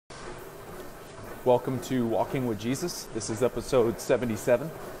Welcome to Walking with Jesus. This is episode 77.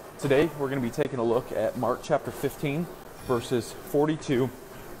 Today we're going to be taking a look at Mark chapter 15, verses 42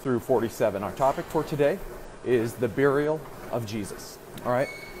 through 47. Our topic for today is the burial of Jesus. All right,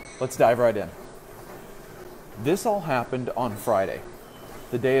 let's dive right in. This all happened on Friday,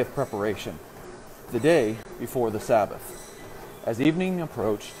 the day of preparation, the day before the Sabbath. As evening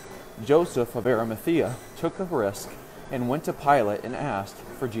approached, Joseph of Arimathea took a risk and went to Pilate and asked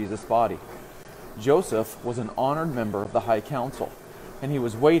for Jesus' body. Joseph was an honored member of the High Council, and he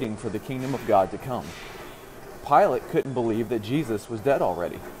was waiting for the kingdom of God to come. Pilate couldn't believe that Jesus was dead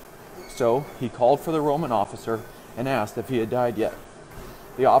already, so he called for the Roman officer and asked if he had died yet.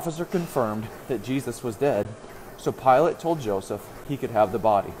 The officer confirmed that Jesus was dead, so Pilate told Joseph he could have the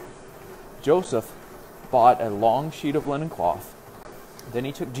body. Joseph bought a long sheet of linen cloth. Then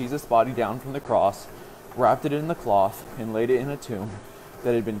he took Jesus' body down from the cross, wrapped it in the cloth, and laid it in a tomb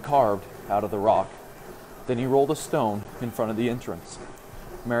that had been carved out of the rock. Then he rolled a stone in front of the entrance.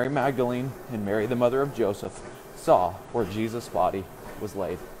 Mary Magdalene and Mary, the mother of Joseph, saw where Jesus' body was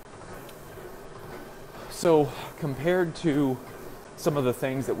laid. So, compared to some of the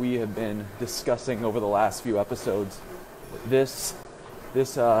things that we have been discussing over the last few episodes, this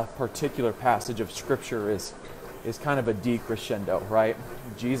particular passage of Scripture is kind of a decrescendo, right?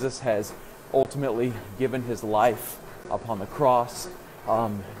 Jesus has ultimately given his life upon the cross,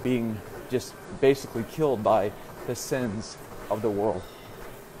 being just basically killed by the sins of the world.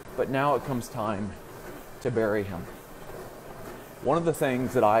 But now it comes time to bury him. One of the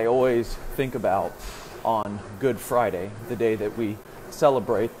things that I always think about on Good Friday, the day that we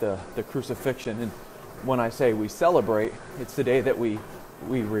celebrate the crucifixion, and when I say we celebrate, it's the day that we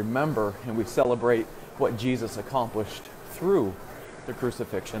remember and we celebrate what Jesus accomplished through the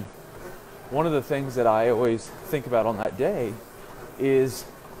crucifixion. One of the things that I always think about on that day is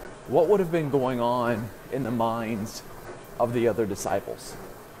what would have been going on in the minds of the other disciples.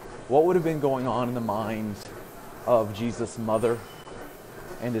 What would have been going on in the minds of Jesus' mother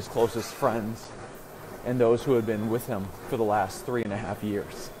and his closest friends and those who had been with him for the last 3.5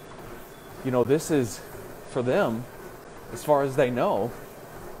 years. You know, this is, for them, as far as they know,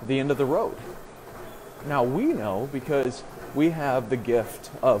 the end of the road. Now we know, because we have the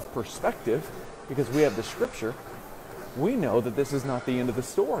gift of perspective, because we have the Scripture, we know that this is not the end of the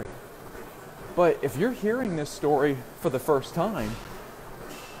story. But if you're hearing this story for the first time,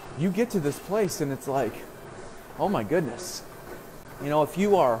 you get to this place and it's like, oh my goodness. You know, if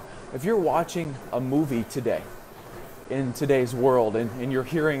you're watching a movie today, in today's world, and you're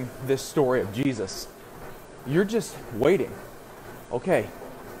hearing this story of Jesus, you're just waiting. Okay,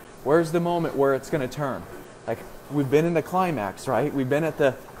 where's the moment where it's going to turn? Like, we've been in the climax, right? We've been at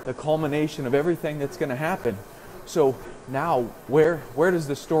the culmination of everything that's going to happen. So now, where does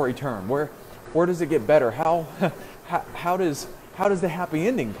the story turn? Where does it get better? How does the happy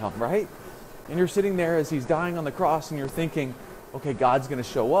ending come, right? And you're sitting there as he's dying on the cross, and you're thinking, okay, God's going to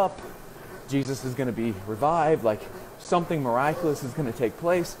show up. Jesus is going to be revived. Like, something miraculous is going to take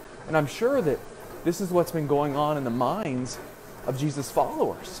place. And I'm sure that this is what's been going on in the minds of Jesus'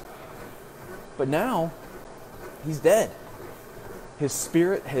 followers. But now, he's dead. His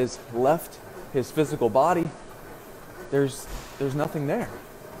spirit has left his physical body. There's nothing there.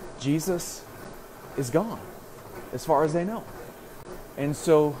 Jesus is gone, as far as they know. And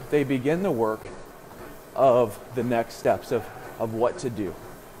so they begin the work of the next steps of what to do.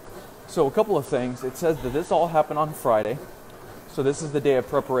 So a couple of things. It says that this all happened on Friday. So this is the day of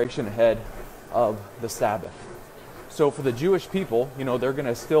preparation ahead of the Sabbath. So for the Jewish people, you know, they're going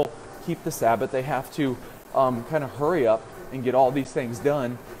to still keep the Sabbath. They have to kind of hurry up and get all these things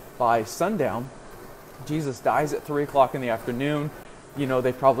done by sundown. Jesus dies at 3 o'clock in the afternoon. You know,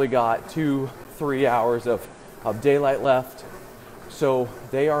 they probably got 2-3 hours of daylight left. So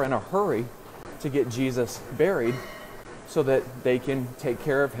they are in a hurry to get Jesus buried so that they can take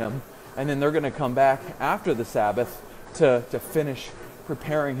care of him. And then they're going to come back after the Sabbath to finish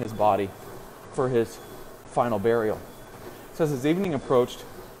preparing his body for his final burial. It says, as evening approached,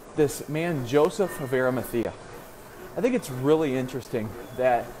 this man Joseph of Arimathea. I think it's really interesting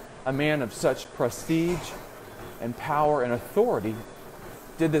that a man of such prestige and power and authority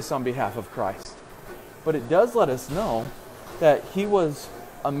did this on behalf of Christ. But it does let us know that he was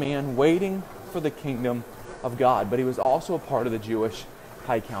a man waiting for the kingdom of God, but he was also a part of the Jewish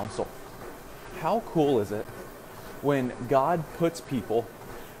High Council. How cool is it when God puts people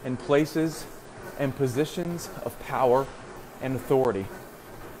in places and positions of power and authority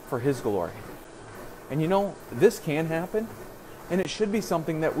for his glory? And you know, this can happen, and it should be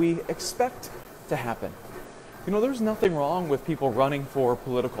something that we expect to happen. You know, there's nothing wrong with people running for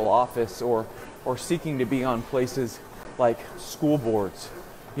political office or or seeking to be on places like school boards,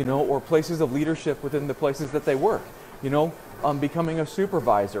 or places of leadership within the places that they work, becoming a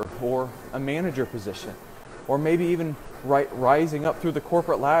supervisor or a manager position, or maybe even rising up through the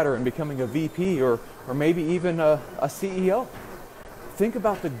corporate ladder and becoming a VP or maybe even a CEO. Think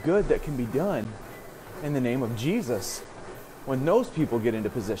about the good that can be done in the name of Jesus when those people get into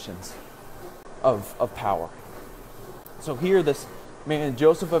positions of power. So here, this man,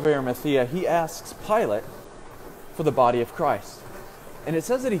 Joseph of Arimathea, he asks Pilate for the body of Christ. And it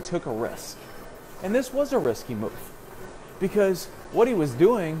says that he took a risk. And this was a risky move. Because what he was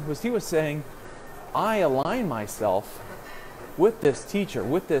doing was he was saying, I align myself with this teacher,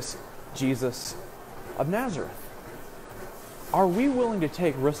 with this Jesus of Nazareth. Are we willing to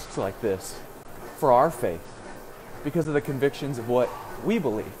take risks like this for our faith because of the convictions of what we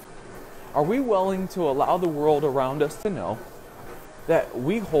believe? Are we willing to allow the world around us to know that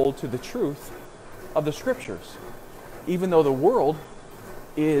we hold to the truth of the Scriptures, even though the world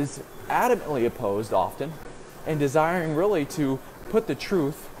is adamantly opposed often and desiring really to put the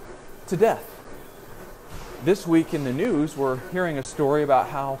truth to death? This week in the news, we're hearing a story about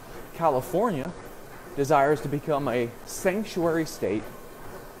how California desires to become a sanctuary state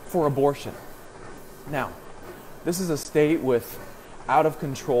for abortion. Now, this is a state with out of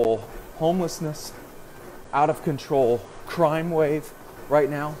control homelessness, out of control crime wave right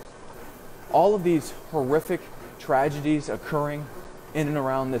now. All of these horrific tragedies occurring in and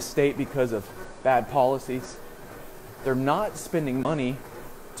around this state because of bad policies. They're not spending money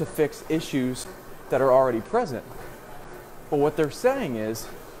to fix issues that are already present. But what they're saying is,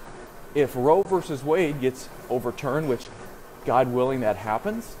 if Roe versus Wade gets overturned, which God willing that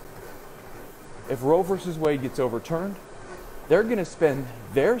happens, if Roe versus Wade gets overturned, they're going to spend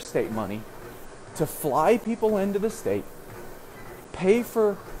their state money to fly people into the state, pay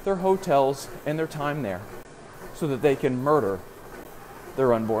for their hotels and their time there, so that they can murder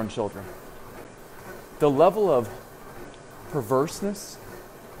their unborn children. The level of perverseness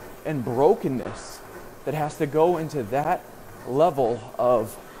and brokenness that has to go into that level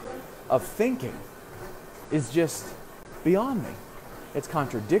of thinking is just beyond me. It's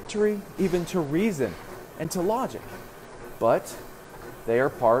contradictory even to reason and to logic. But they are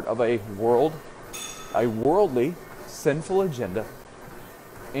part of a worldly, sinful agenda,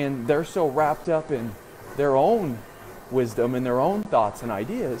 and they're so wrapped up in their own wisdom and their own thoughts and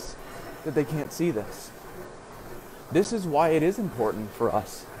ideas that they can't see this. This is why it is important for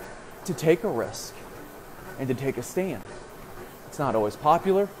us to take a risk and to take a stand. It's not always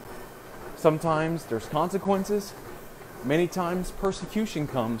popular. Sometimes there's consequences. Many times persecution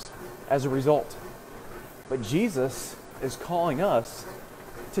comes as a result. But Jesus is calling us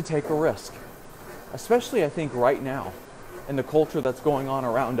to take a risk. Especially, I think, right now in the culture that's going on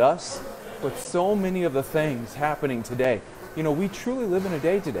around us with so many of the things happening today. We truly live in a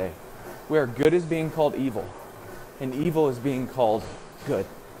day today where good is being called evil and evil is being called good.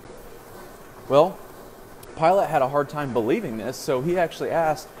 Well, Pilate had a hard time believing this, so he actually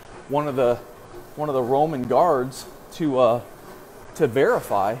asked one of the Roman guards to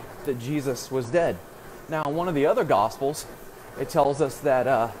verify that Jesus was dead. Now, in one of the other Gospels, it tells us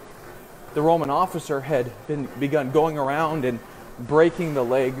that the Roman officer had begun going around and breaking the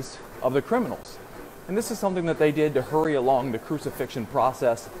legs of the criminals. And this is something that they did to hurry along the crucifixion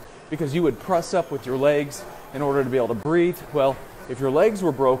process, because you would press up with your legs in order to be able to breathe. Well, if your legs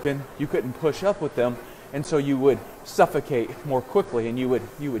were broken, you couldn't push up with them, and so you would suffocate more quickly and you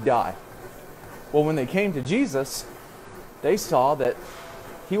would die. Well, when they came to Jesus, they saw that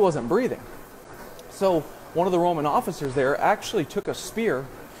he wasn't breathing. So one of the Roman officers there actually took a spear,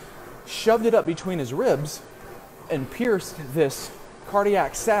 shoved it up between his ribs, and pierced this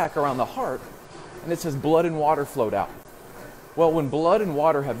cardiac sac around the heart, and it says blood and water flowed out. Well, when blood and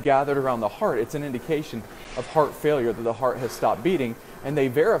water have gathered around the heart, it's an indication of heart failure, that the heart has stopped beating, and they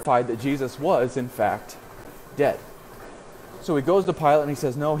verified that Jesus was, in fact, dead. So he goes to Pilate and he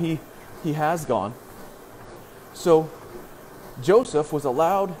says, no, he has gone. So Joseph was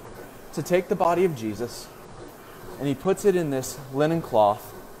allowed to take the body of Jesus, and he puts it in this linen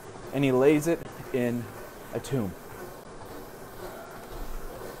cloth, and he lays it in a tomb.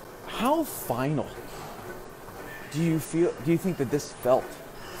 How final do you think that this felt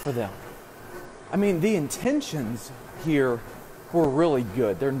for them? I mean, the intentions here were really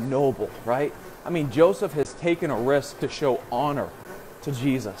good. They're noble, right? I mean, Joseph has taken a risk to show honor to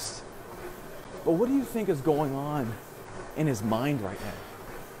Jesus. But what do you think is going on in his mind right now?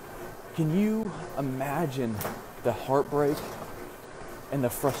 Can you imagine the heartbreak and the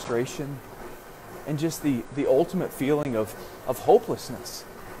frustration and just the ultimate feeling of hopelessness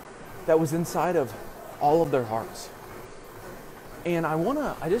that was inside of all of their hearts. And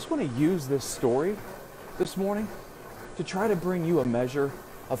I just want to use this story this morning to try to bring you a measure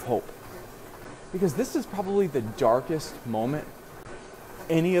of hope. Because this is probably the darkest moment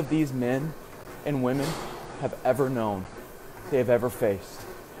any of these men and women have ever known, they have ever faced.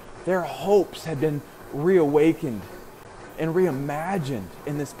 Their hopes had been reawakened and reimagined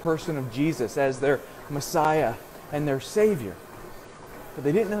in this person of Jesus as their Messiah and their Savior. But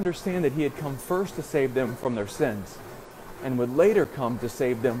they didn't understand that he had come first to save them from their sins and would later come to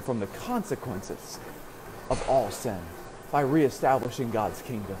save them from the consequences of all sin by reestablishing God's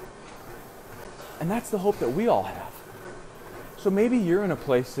kingdom. And that's the hope that we all have. So maybe you're in a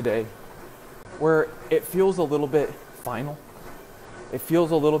place today where it feels a little bit final. It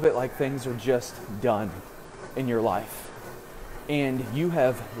feels a little bit like things are just done in your life. And you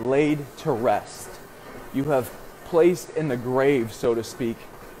have laid to rest. You have placed in the grave, so to speak,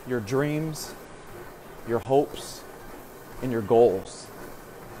 your dreams, your hopes, and your goals.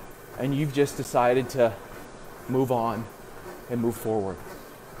 And you've just decided to move on and move forward.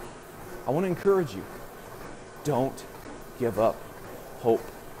 I want to encourage you, don't give up hope,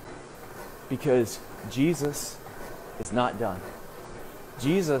 because Jesus is not done.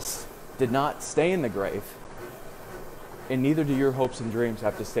 Jesus did not stay in the grave, and neither do your hopes and dreams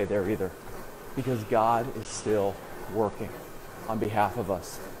have to stay there either, because God is still working on behalf of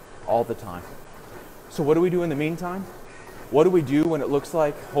us all the time. So what do we do in the meantime? What do we do when it looks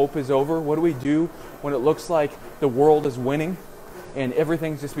like hope is over? What do we do when it looks like the world is winning and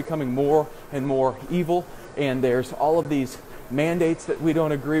everything's just becoming more and more evil, and there's all of these mandates that we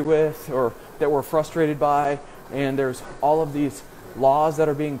don't agree with or that we're frustrated by, and there's all of these laws that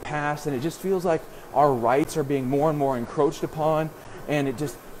are being passed, and it just feels like our rights are being more and more encroached upon, and it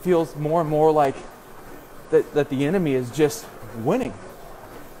just feels more and more like that the enemy is just winning?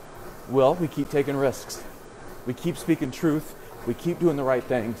 Well, we keep taking risks. We keep speaking truth. We keep doing the right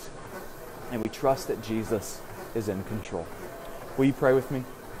things. And we trust that Jesus is in control. Will you pray with me?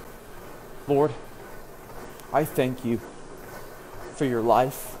 Lord, I thank you for your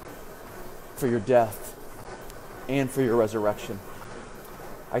life, for your death, and for your resurrection.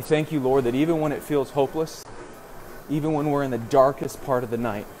 I thank you, Lord, that even when it feels hopeless, even when we're in the darkest part of the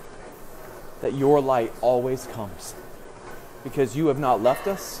night, that your light always comes. Because you have not left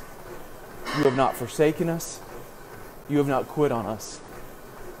us, you have not forsaken us, you have not quit on us.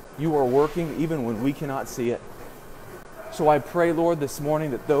 You are working even when we cannot see it. So I pray, Lord, this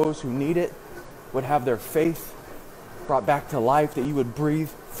morning that those who need it would have their faith brought back to life, that you would breathe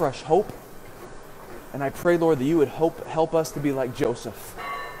fresh hope. And I pray, Lord, that you would help us to be like Joseph,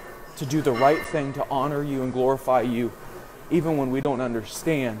 to do the right thing, to honor you and glorify you, even when we don't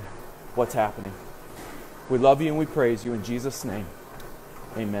understand what's happening. We love you and we praise you in Jesus' name.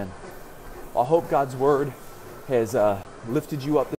 Amen. I hope God's word has lifted you up